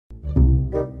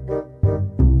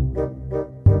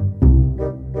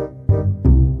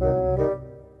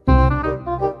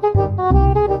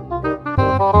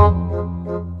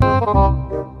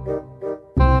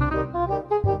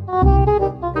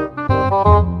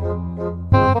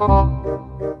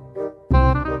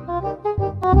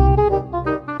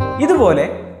അതുപോലെ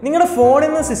നിങ്ങളുടെ ഫോണിൽ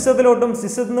നിന്ന് സിസ്റ്റത്തിലോട്ടും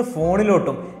സിസ്റ്റത്തിൽ നിന്ന്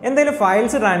ഫോണിലോട്ടും എന്തെങ്കിലും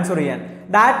ഫയൽസ് ട്രാൻസ്ഫർ ചെയ്യാൻ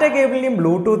ഡാറ്റ കേബിളിനെയും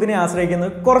ബ്ലൂടൂത്തിനെയും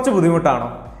ആശ്രയിക്കുന്നത് കുറച്ച് ബുദ്ധിമുട്ടാണോ?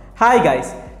 ഹായ്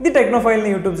ഗൈസ്, ദി ടെക്നോഫൈൽ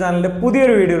എന്ന യൂട്യൂബ് ചാനലിൻ്റെ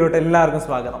പുതിയൊരു വീഡിയോയിലോട്ട് എല്ലാവർക്കും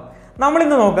സ്വാഗതം.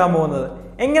 നമ്മളിന്ന് നോക്കാൻ പോകുന്നത്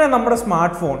എങ്ങനെ നമ്മുടെ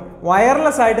സ്മാർട്ട് ഫോൺ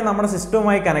വയർലെസ് ആയിട്ട് നമ്മുടെ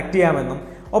സിസ്റ്റവുമായി കണക്ട് ചെയ്യാമെന്നും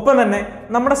ഒപ്പം തന്നെ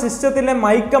നമ്മുടെ സിസ്റ്റത്തിലെ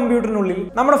മൈക്ക് കമ്പ്യൂട്ടറിനുള്ളിൽ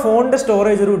നമ്മുടെ ഫോണിൻ്റെ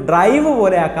സ്റ്റോറേജ് ഒരു ഡ്രൈവ്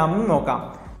പോലെ ആക്കാമെന്നും നോക്കാം.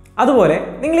 അതുപോലെ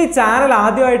നിങ്ങൾ ഈ ചാനൽ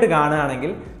ആദ്യമായിട്ട്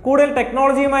കാണുകയാണെങ്കിൽ കൂടുതൽ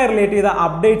ടെക്നോളജിയുമായി റിലേറ്റ് ചെയ്ത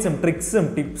അപ്ഡേറ്റ്സും ട്രിക്സും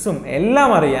ടിപ്സും എല്ലാം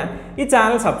അറിയാൻ ഈ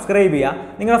ചാനൽ സബ്സ്ക്രൈബ് ചെയ്യുക,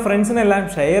 നിങ്ങളുടെ ഫ്രണ്ട്സിനെല്ലാം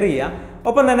ഷെയർ ചെയ്യുക,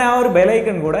 ഒപ്പം തന്നെ ആ ഒരു ബെൽ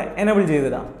ഐക്കൺ കൂടെ എനേബിൾ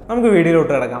ചെയ്തിടാം. നമുക്ക്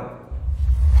വീഡിയോയിലോട്ട് കിടക്കാം.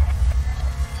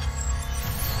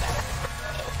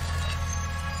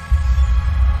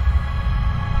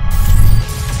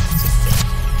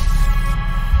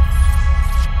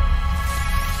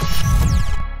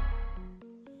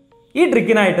 ഈ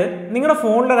ട്രിക്കിനായിട്ട് നിങ്ങളുടെ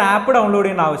ഫോണിൽ ഒരു ആപ്പ് ഡൗൺലോഡ്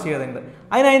ചെയ്യേണ്ട ആവശ്യകതയുണ്ട്.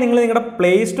 അതിനായി നിങ്ങൾ നിങ്ങളുടെ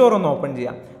പ്ലേ സ്റ്റോർ ഒന്ന് ഓപ്പൺ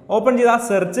ചെയ്യാം. ഓപ്പൺ ചെയ്ത് ആ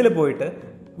സെർച്ചിൽ പോയിട്ട്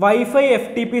വൈഫൈ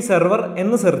FTP സെർവർ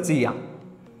എന്ന് സെർച്ച് ചെയ്യാം.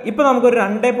 ഇപ്പോൾ നമുക്കൊരു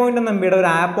 2.1 MB ഒരു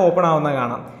ആപ്പ് ഓപ്പൺ ആവുന്ന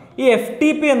കാണാം. ഈ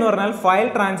FTP എന്ന് പറഞ്ഞാൽ ഫയൽ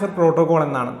ട്രാൻസ്ഫർ പ്രോട്ടോകോൾ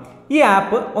എന്നാണ്. ഈ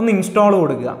ആപ്പ് ഒന്ന് ഇൻസ്റ്റാൾ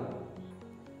കൊടുക്കുക.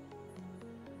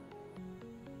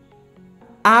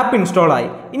 ആപ്പ് ഇൻസ്റ്റാൾ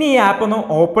ആയി. ഇനി ഈ ആപ്പ് ഒന്ന്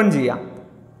ഓപ്പൺ ചെയ്യാം.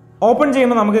 ഓപ്പൺ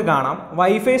ചെയ്യുമ്പോൾ നമുക്ക് കാണാം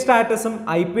വൈഫൈ സ്റ്റാറ്റസും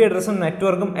IP അഡ്രസ്സും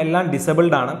നെറ്റ്വർക്കും എല്ലാം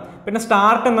ഡിസബിൾഡ് ആണ്. പിന്നെ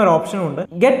സ്റ്റാർട്ട് എന്നൊരു ഓപ്ഷനും ഉണ്ട്,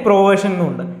 ഗെറ്റ് പ്രോ വേർഷൻ എന്നും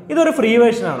ഉണ്ട്. ഇതൊരു ഫ്രീ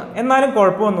വേർഷനാണ്, എന്നാലും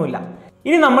കുഴപ്പമൊന്നുമില്ല.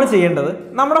 ഇനി നമ്മൾ ചെയ്യേണ്ടത്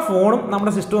നമ്മുടെ ഫോണും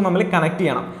നമ്മുടെ സിസ്റ്റവും തമ്മിൽ കണക്ട്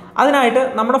ചെയ്യണം. അതിനായിട്ട്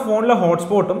നമ്മുടെ ഫോണിലെ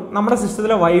ഹോട്ട്സ്പോട്ടും നമ്മുടെ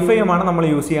സിസ്റ്റത്തിലെ വൈഫൈയുമാണ് നമ്മൾ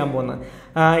യൂസ് ചെയ്യാൻ പോകുന്നത്.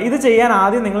 ഇത് ചെയ്യാൻ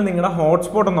ആദ്യം നിങ്ങൾ നിങ്ങളുടെ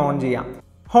ഹോട്ട്സ്പോട്ട് ഒന്ന് ഓൺ ചെയ്യാം.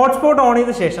 ഹോട്ട്സ്പോട്ട് ഓൺ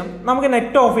ചെയ്ത ശേഷം നമുക്ക്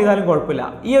നെറ്റ് ഓഫ് ചെയ്താലും കുഴപ്പമില്ല.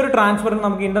 ഈ ഒരു ട്രാൻസ്ഫറിന്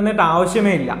നമുക്ക് ഇൻ്റർനെറ്റ്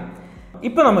ആവശ്യമേ ഇല്ല.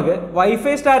 ഇപ്പോൾ നമുക്ക്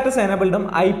വൈഫൈ സ്റ്റാറ്റസ് എനേബിൾഡും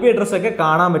IP അഡ്രസ്സൊക്കെ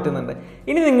കാണാൻ പറ്റുന്നുണ്ട്.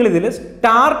 ഇനി നിങ്ങളിതിൽ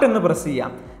സ്റ്റാർട്ട് എന്ന് പ്രസ്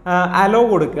ചെയ്യാം, അലോ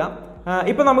കൊടുക്കുക.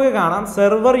 ഇപ്പോൾ നമുക്ക് കാണാം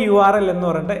സെർവർ URL എന്ന്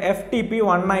പറഞ്ഞിട്ട് FTP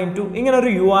 192 ഇങ്ങനെ ഒരു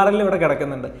URL ഇവിടെ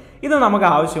കിടക്കുന്നുണ്ട്. ഇത് നമുക്ക്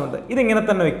ആവശ്യമുണ്ട്. ഇതിങ്ങനെ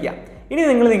തന്നെ വെക്കുക. ഇനി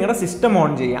നിങ്ങൾ നിങ്ങളുടെ സിസ്റ്റം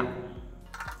ഓൺ ചെയ്യാം.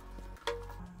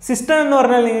 സിസ്റ്റം എന്ന്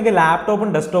പറഞ്ഞാൽ നിങ്ങൾക്ക് ലാപ്ടോപ്പും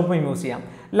ഡെസ്ക്ടോപ്പും യൂസ് ചെയ്യാം.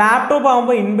 ലാപ്ടോപ്പ്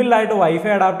ആകുമ്പോൾ ഇൻബിൽഡ് ആയിട്ട്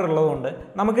വൈഫൈ അഡാപ്റ്റർ ഉള്ളതുകൊണ്ട്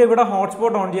നമുക്ക് ഇവിടെ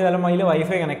ഹോട്ട്സ്പോട്ട് ഓൺ ചെയ്താലും അതിൽ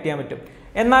വൈഫൈ കണക്ട് ചെയ്യാൻ പറ്റും.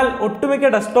 എന്നാൽ ഒട്ടുമിക്ക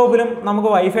ഡെസ്ക്ടോപ്പിലും നമുക്ക്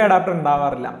വൈഫൈ അഡാപ്റ്റർ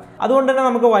ഉണ്ടാവാറില്ല. അതുകൊണ്ട് തന്നെ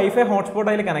നമുക്ക് വൈഫൈ ഹോട്ട്സ്പോട്ട്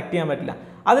അതിൽ കണക്ട് ചെയ്യാൻ പറ്റില്ല.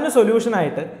 അതിന്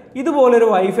സൊല്യൂഷനായിട്ട് ഇതുപോലൊരു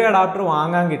വൈഫൈ അഡാപ്റ്റർ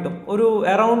വാങ്ങാൻ കിട്ടും. ഒരു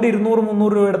അറൗണ്ട്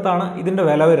 200-300 രൂപ എടുത്താണ് ഇതിൻ്റെ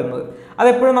വില വരുന്നത്.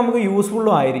 അതെപ്പോഴും നമുക്ക്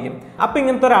യൂസ്ഫുള്ളും ആയിരിക്കും. അപ്പോൾ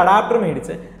ഇങ്ങനത്തെ ഒരു അഡാപ്റ്റർ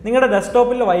മേടിച്ച് നിങ്ങളുടെ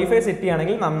ഡെസ്ക്ടോപ്പിൽ വൈഫൈ സെറ്റ്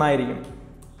ചെയ്യുകയാണെങ്കിൽ നന്നായിരിക്കും.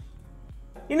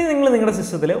 ഇനി നിങ്ങൾ നിങ്ങളുടെ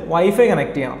സിസ്റ്റത്തിൽ വൈഫൈ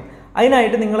കണക്ട് ചെയ്യണം.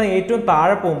 അതിനായിട്ട് നിങ്ങൾ ഏറ്റവും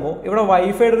താഴെ പോകുമ്പോൾ ഇവിടെ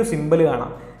വൈഫൈയുടെ ഒരു സിമ്പിൾ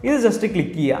കാണാം. ഇത് ജസ്റ്റ്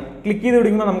ക്ലിക്ക് ചെയ്യുക. ക്ലിക്ക് ചെയ്ത്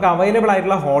പിടിക്കുമ്പോൾ നമുക്ക് അവൈലബിൾ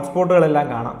ആയിട്ടുള്ള ഹോട്ട്സ്പോട്ടുകളെല്ലാം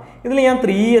കാണാം. ഇതിൽ ഞാൻ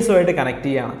 3S ആയിട്ട് കണക്ട്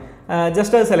ചെയ്യുകയാണ്.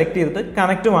 ജസ്റ്റ് അത് സെലക്ട് ചെയ്തിട്ട്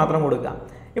കണക്റ്റ് മാത്രം കൊടുക്കുക.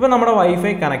 ഇപ്പോൾ നമ്മുടെ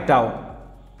വൈഫൈ കണക്റ്റ് ആവും.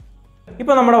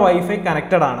 ഇപ്പോൾ നമ്മുടെ വൈഫൈ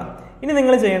കണക്റ്റഡ് ആണ്. ഇനി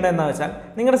നിങ്ങൾ ചെയ്യേണ്ടത് എന്താണെന്ന് വെച്ചാൽ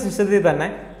നിങ്ങളുടെ സിസ്റ്റത്തിൽ തന്നെ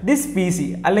ദിസ് PC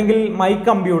അല്ലെങ്കിൽ മൈ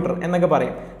കമ്പ്യൂട്ടർ എന്നൊക്കെ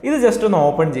പറയും. ഇത് ജസ്റ്റ് ഒന്ന്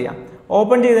ഓപ്പൺ ചെയ്യാം.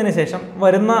 ഓപ്പൺ ചെയ്തതിന് ശേഷം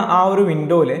വരുന്ന ആ ഒരു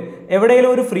വിൻഡോയിൽ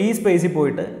എവിടെയെങ്കിലും ഒരു ഫ്രീ സ്പേസിൽ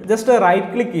പോയിട്ട് ജസ്റ്റ് റൈറ്റ്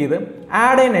ക്ലിക്ക് ചെയ്ത്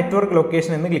ആഡ് എ നെറ്റ്വർക്ക്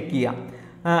ലൊക്കേഷൻ എന്ന് ക്ലിക്ക് ചെയ്യാം.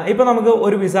 ഇപ്പോൾ നമുക്ക്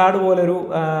ഒരു വിസാർഡ് പോലൊരു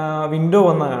വിൻഡോ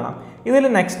വന്ന് കാണാം. ഇതിൽ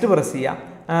നെക്സ്റ്റ് പ്രസ്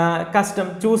ചെയ്യുക.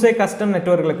 Choose A custom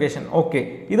network location. Okay,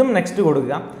 ഇതും നെക്സ്റ്റ്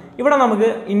കൊടുക്കുക. ഇവിടെ നമുക്ക്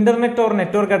ഇൻ്റർനെറ്റ് ഓർ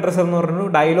നെറ്റ്വർക്ക് അഡ്രസ്സ് എന്ന് പറഞ്ഞൊരു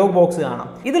ഡയലോഗ് ബോക്സ് കാണാം.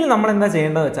 ഇതിൽ നമ്മൾ എന്താ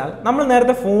ചെയ്യേണ്ടതെന്ന് വെച്ചാൽ നമ്മൾ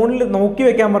നേരത്തെ ഫോണിൽ നോക്കി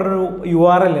വെക്കാൻ പറഞ്ഞൊരു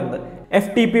URL ഉണ്ട്,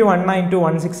 FTP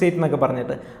 192.168 എന്നൊക്കെ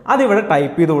പറഞ്ഞിട്ട്. അതിവിടെ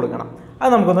ടൈപ്പ് ചെയ്ത് കൊടുക്കണം. അത്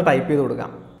നമുക്കൊന്ന് ടൈപ്പ് ചെയ്ത്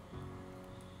കൊടുക്കാം.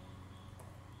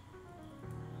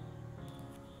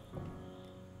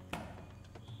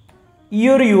 ഈ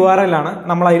ഒരു URL ആണ്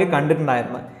നമ്മളതിൽ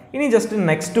കണ്ടിട്ടുണ്ടായിരുന്നത്. ഇനി ജസ്റ്റ്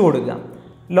നെക്സ്റ്റ് കൊടുക്കുക.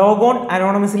 ലോഗോൺ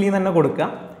അനോണമസ്ലി തന്നെ കൊടുക്കുക.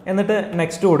 എന്നിട്ട്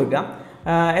നെക്സ്റ്റ് കൊടുക്കുക.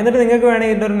 എന്നിട്ട് നിങ്ങൾക്ക്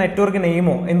വേണമെങ്കിൽ ഇതിൻ്റെ ഒരു നെറ്റ്വർക്ക്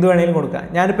നെയിമോ എന്ത് വേണമെങ്കിലും കൊടുക്കുക.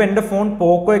 ഞാനിപ്പോൾ എൻ്റെ ഫോൺ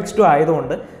പോക്കോ X2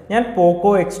 ആയതുകൊണ്ട് ഞാൻ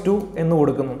പോക്കോ X2 എന്ന്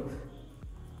കൊടുക്കുന്നു.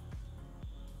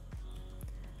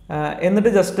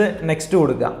 എന്നിട്ട് ജസ്റ്റ് നെക്സ്റ്റ്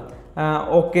കൊടുക്കുക.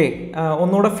 ഓക്കെ,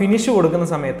 ഒന്നുകൂടെ ഫിനിഷ് കൊടുക്കുന്ന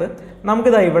സമയത്ത്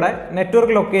നമുക്കിതാ ഇവിടെ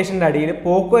നെറ്റ്വർക്ക് ലൊക്കേഷൻ്റെ അടിയിൽ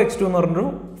പോക്കോ X2 എന്ന് പറഞ്ഞൊരു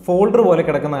ഫോൾഡർ പോലെ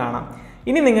കിടക്കുന്ന കാണാം.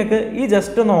 ഇനി നിങ്ങൾക്ക് ഈ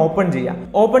ജസ്റ്റ് ഒന്ന് ഓപ്പൺ ചെയ്യാം.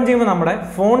 ഓപ്പൺ ചെയ്യുമ്പോൾ നമ്മുടെ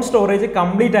ഫോൺ സ്റ്റോറേജ്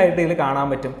കംപ്ലീറ്റ് ആയിട്ട് ഇതിൽ കാണാൻ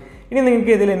പറ്റും. ഇനി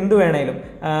നിങ്ങൾക്ക് ഇതിൽ എന്ത് വേണമെങ്കിലും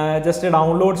ജസ്റ്റ്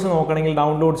ഡൗൺലോഡ്സ് നോക്കണമെങ്കിൽ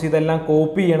ഡൗൺലോഡ്സ്, ഇതെല്ലാം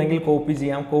കോപ്പി ചെയ്യണമെങ്കിൽ കോപ്പി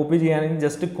ചെയ്യാം. കോപ്പി ചെയ്യാനെങ്കിൽ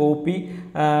ജസ്റ്റ് കോപ്പി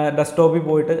ഡെസ്ക്ടോപ്പിൽ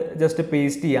പോയിട്ട് ജസ്റ്റ്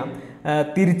പേസ്റ്റ് ചെയ്യാം.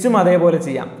 തിരിച്ചും അതേപോലെ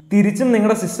ചെയ്യാം. തിരിച്ചും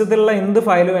നിങ്ങളുടെ സിസ്റ്റത്തിലുള്ള എന്ത്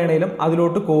ഫയൽ വേണമെങ്കിലും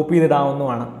അതിലോട്ട് കോപ്പി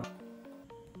ചെയ്തിടാവുന്നതാണ്.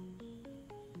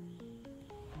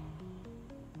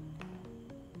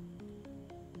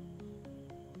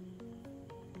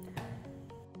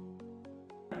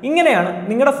 ഇങ്ങനെയാണ്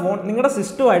നിങ്ങളുടെ ഫോൺ നിങ്ങളുടെ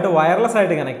സിസ്റ്റവുമായിട്ട് വയർലെസ്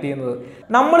ആയിട്ട് കണക്ട് ചെയ്യുന്നത്.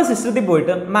 നമ്മൾ സിസ്റ്റത്തിൽ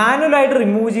പോയിട്ട് മാനുവലായിട്ട്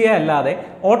റിമൂവ് ചെയ്യുക അല്ലാതെ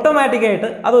ഓട്ടോമാറ്റിക്കായിട്ട്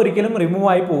അതൊരിക്കലും റിമൂവ്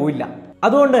ആയി പോവില്ല.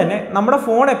 അതുകൊണ്ട് തന്നെ നമ്മുടെ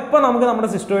ഫോൺ എപ്പോൾ നമുക്ക് നമ്മുടെ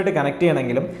സിസ്റ്റമായിട്ട് കണക്ട്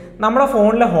ചെയ്യണമെങ്കിലും നമ്മുടെ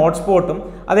ഫോണിലെ ഹോട്ട്സ്പോട്ടും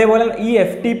അതേപോലെ ഈ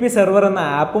FTP സെർവർ എന്ന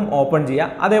ആപ്പും ഓപ്പൺ ചെയ്യുക.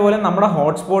 അതേപോലെ നമ്മുടെ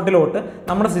ഹോട്ട്സ്പോട്ടിലോട്ട്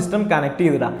നമ്മുടെ സിസ്റ്റം കണക്ട്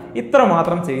ചെയ്തിടുക. ഇത്ര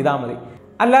മാത്രം ചെയ്താൽ മതി.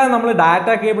 അല്ലാതെ നമ്മൾ ഡാറ്റ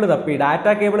കേബിൾ തപ്പി ഡാറ്റ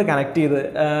കേബിൾ കണക്ട് ചെയ്ത്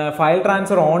ഫയൽ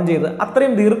ട്രാൻസ്ഫർ ഓൺ ചെയ്ത്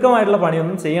അത്രയും ദീർഘമായിട്ടുള്ള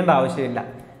പണിയൊന്നും ചെയ്യേണ്ട ആവശ്യമില്ല.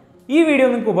 ഈ വീഡിയോ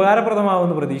നിങ്ങൾക്ക്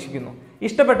ഉപകാരപ്രദമാകുമെന്ന് പ്രതീക്ഷിക്കുന്നു.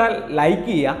 ഇഷ്ടപ്പെട്ടാൽ ലൈക്ക്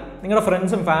ചെയ്യുക, നിങ്ങളുടെ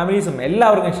ഫ്രണ്ട്സും ഫാമിലീസും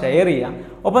എല്ലാവർക്കും ഷെയർ ചെയ്യുക.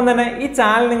 ഒപ്പം തന്നെ ഈ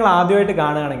ചാനൽ നിങ്ങൾ ആദ്യമായിട്ട്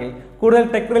കാണുകയാണെങ്കിൽ കൂടുതൽ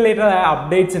ടെക് റിലേറ്റഡ് ആയ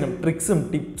അപ്ഡേറ്റ്സിനും ട്രിക്സും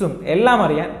ടിപ്സും എല്ലാം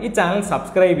അറിയാൻ ഈ ചാനൽ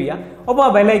സബ്സ്ക്രൈബ് ചെയ്യുക. ഒപ്പം ആ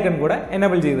ബെല്ലൈക്കൺ കൂടെ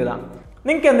എനേബിൾ ചെയ്തിടാം.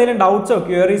 നിങ്ങൾക്ക് എന്തെങ്കിലും ഡൗട്ട്സോ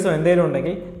ക്വയറീസോ എന്തെങ്കിലും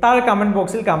ഉണ്ടെങ്കിൽ താഴെ കമൻറ്റ്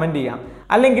ബോക്സിൽ കമൻറ്റ് ചെയ്യാം.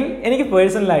 അല്ലെങ്കിൽ എനിക്ക്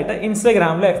പേഴ്സണലായിട്ട്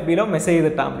ഇൻസ്റ്റാഗ്രാമിലോ FBയിലോ മെസ്സേജ്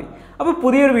ചെയ്തിട്ടാൽ മതി. അപ്പോൾ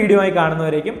പുതിയൊരു വീഡിയോ ആയി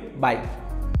കാണുന്നവരേക്കും ബൈ.